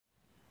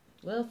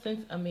Well,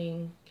 can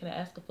I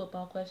ask a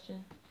football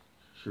question?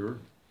 Sure,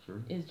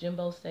 sure. Is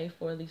Jimbo safe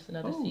for at least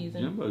another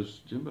season?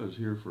 Jimbo's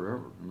here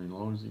forever. I mean, as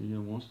long as he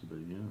wants to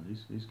be. Yeah,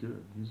 he's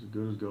good. He's as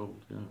good as gold.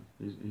 Yeah,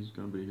 he's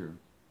going to be here.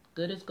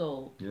 Good as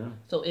gold. Yeah.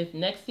 So if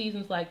next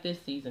season's like this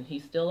season,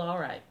 he's still all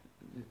right.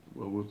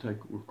 Well,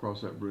 we'll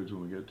cross that bridge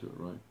when we get to it,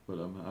 right? But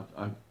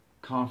I'm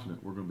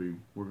confident we're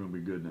gonna be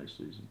good next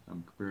season.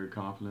 I'm very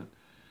confident.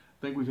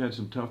 I think we've had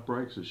some tough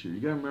breaks this year.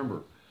 You got to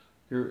remember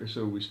here.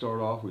 So we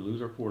start off, we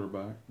lose our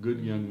quarterback. Good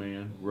young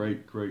man,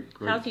 great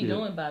How's he kid.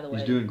 doing, by the way?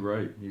 He's doing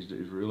great. He's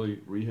really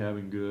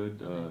rehabbing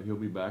good. Okay. He'll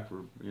be back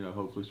for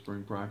hopefully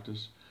spring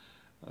practice.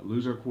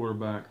 Lose our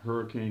quarterback.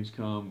 Hurricanes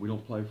come. We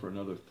don't play for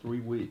another 3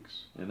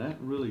 weeks, and that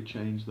really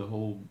changed the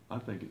whole. I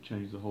think it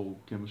changed the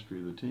whole chemistry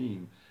of the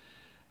team.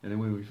 And then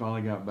when we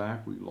finally got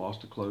back, we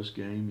lost a close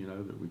game,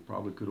 that we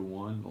probably could have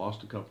won.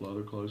 Lost a couple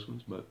other close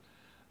ones, but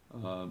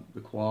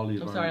the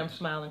quality of I'm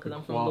smiling because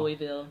I'm from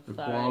Louisville. The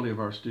quality of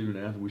our student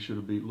athletes, we should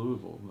have beat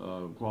Louisville.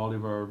 The quality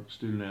of our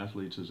student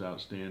athletes is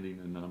outstanding,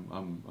 and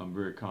I'm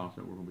very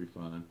confident we're going to be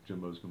fine.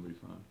 Jimbo's going to be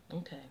fine.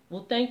 Okay.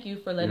 Well, thank you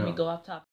for letting me go off topic.